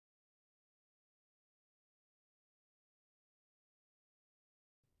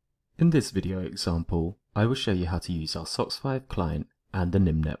In this video example, I will show you how to use our Socks5 client and the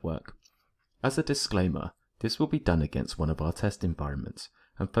NIM network. As a disclaimer, this will be done against one of our test environments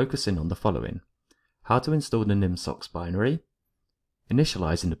and focusing on the following: how to install the NIM socks binary,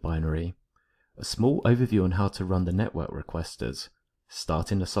 initializing the binary, a small overview on how to run the network requesters,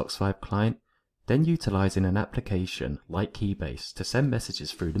 starting the Socks5 client, then utilizing an application like Keybase to send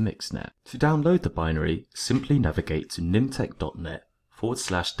messages through the mixnet. To download the binary, simply navigate to nimtech.net/download.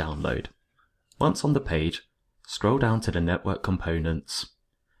 Once on the page, scroll down to the network components,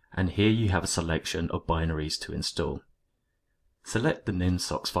 and here you have a selection of binaries to install. Select the NIM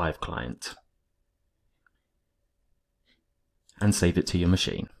Socks5 client and save it to your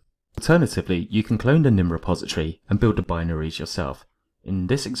machine. Alternatively, you can clone the NIM repository and build the binaries yourself. In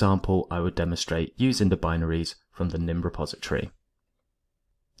this example, I will demonstrate using the binaries from the NIM repository.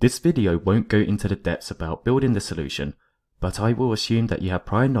 This video won't go into the depths about building the solution, but I will assume that you have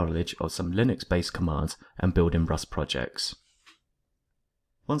prior knowledge of some Linux-based commands and building Rust projects.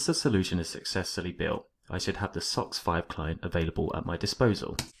 Once the solution is successfully built, I should have the Socks5 client available at my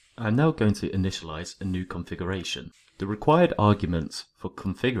disposal. I am now going to initialize a new configuration. The required arguments for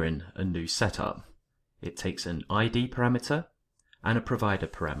configuring a new setup: it takes an ID parameter and a provider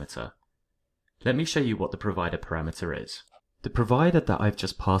parameter. Let me show you what the provider parameter is. The provider that I've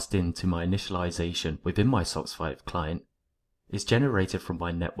just passed into my initialization within my Socks5 client is generated from my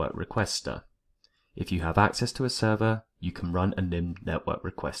network requester. If you have access to a server, you can run a NIM network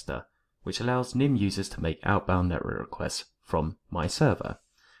requester, which allows NIM users to make outbound network requests from my server.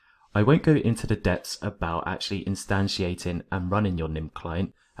 I won't go into the depths about actually instantiating and running your NIM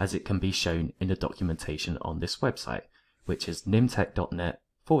client, as it can be shown in the documentation on this website, which is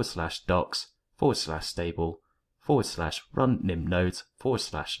nimtech.net/docs/stable/run NIM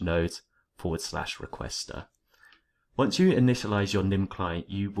nodes/nodes/requester. Once you initialize your NIM client,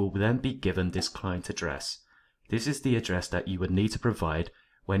 you will then be given this client address. This is the address that you would need to provide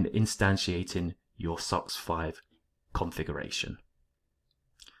when instantiating your Socks5 configuration.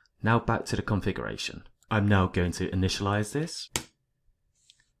 Now back to the configuration. I'm now going to initialize this.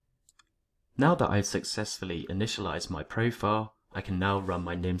 Now that I've successfully initialized my profile, I can now run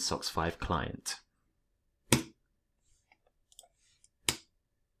my NIM Socks5 client.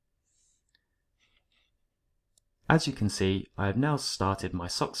 As you can see, I have now started my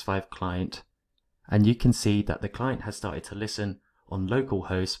Socks5 client, and you can see that the client has started to listen on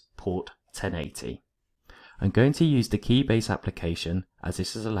localhost port 1080. I'm going to use the Keybase application, as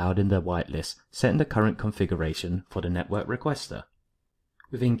this is allowed in the whitelist, setting the current configuration for the network requester.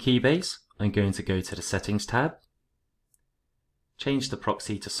 Within Keybase, I'm going to go to the Settings tab, change the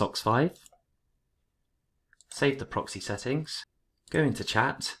proxy to Socks5, save the proxy settings, go into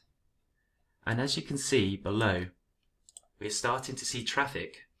chat, and as you can see below, we're starting to see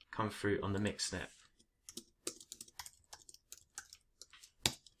traffic come through on the mixnet.